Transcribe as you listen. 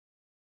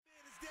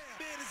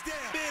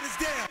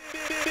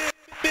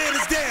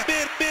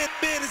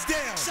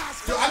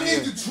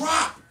need the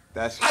drop.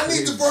 I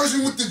need the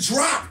version with the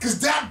drop, because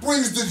that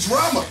brings the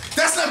drama.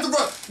 That's not the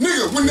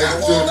nigga, when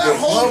that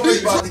whole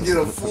beat about to get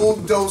a full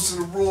dose of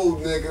the rule,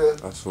 nigga.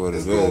 That's what it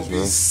is, man. It's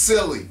gonna be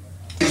silly.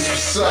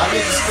 So I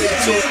need to stay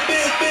tuned.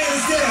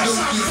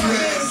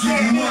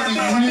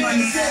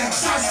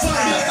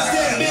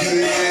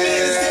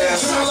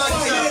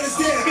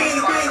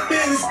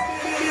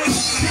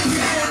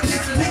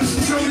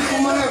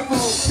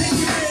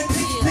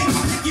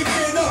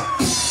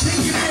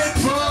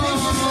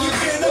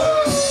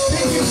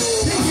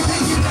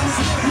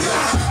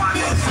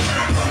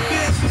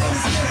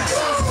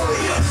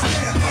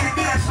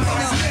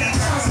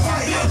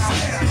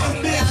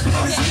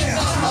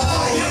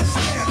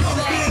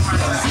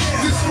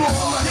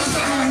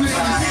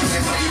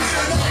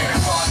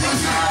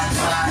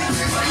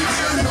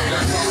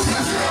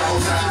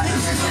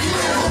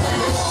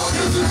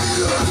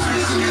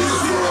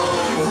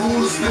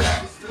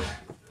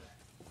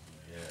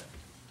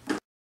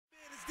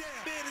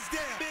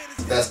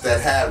 That's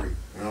that Harry.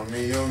 You know what I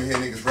mean? You don't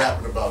even hear niggas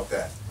rapping about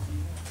that.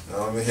 You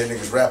know what I mean? Hear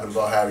niggas rapping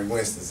about Harry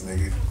Winston's,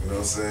 nigga. You know what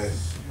I'm saying?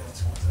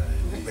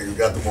 Niggas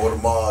got them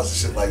Audemars and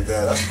shit like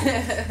that. That's cool.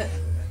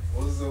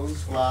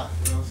 What's fly?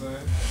 You know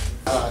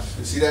what I'm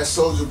saying? See that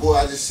Soulja Boy?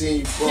 I just seen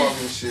you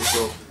vlog and shit. So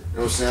you know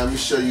what I'm saying?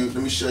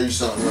 Let me show you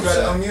something. You got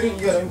it unmuted?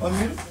 You got it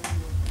unmuted?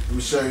 Let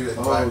me show you this.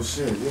 Oh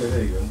shit! Yeah,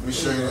 there you go. Let me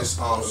show you this.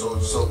 So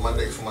my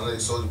nigga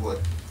Soulja Boy.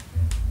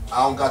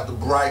 I don't got the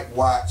bright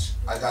watch.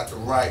 I got the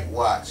right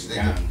watch,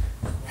 nigga.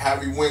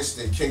 Harry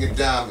Winston, King of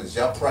Diamonds.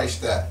 Y'all price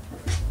that.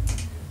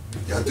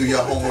 Y'all do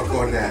your homework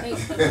on that.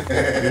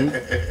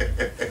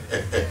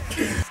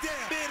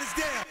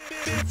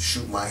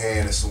 Shoot my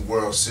hand in some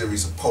World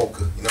Series of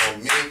poker. You know what I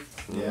mean?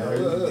 Yeah,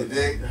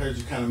 I heard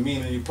you kind of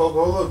mean in your poker.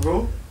 Oh look,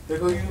 bro. There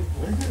go you.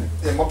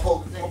 Yeah, my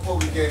poker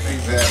game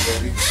ain't bad,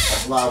 baby. I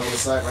fly on the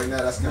site right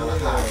now. That's kind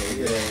of high.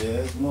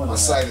 Yeah, it's more. My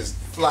site is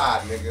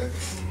fly, nigga.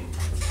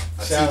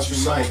 I teach you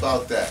something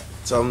about that.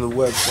 Tell them the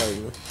website,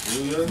 man.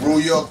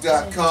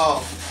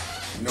 RuleYork.com.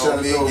 You know what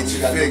I mean? Get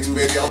your fix,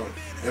 baby.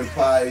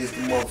 Empire is the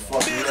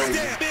motherfucking lady.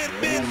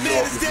 New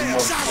York is the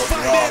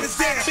motherfucking artist.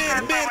 Shots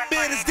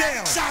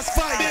fired. Shots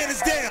fired.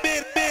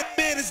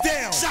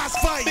 Shots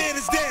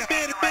fired.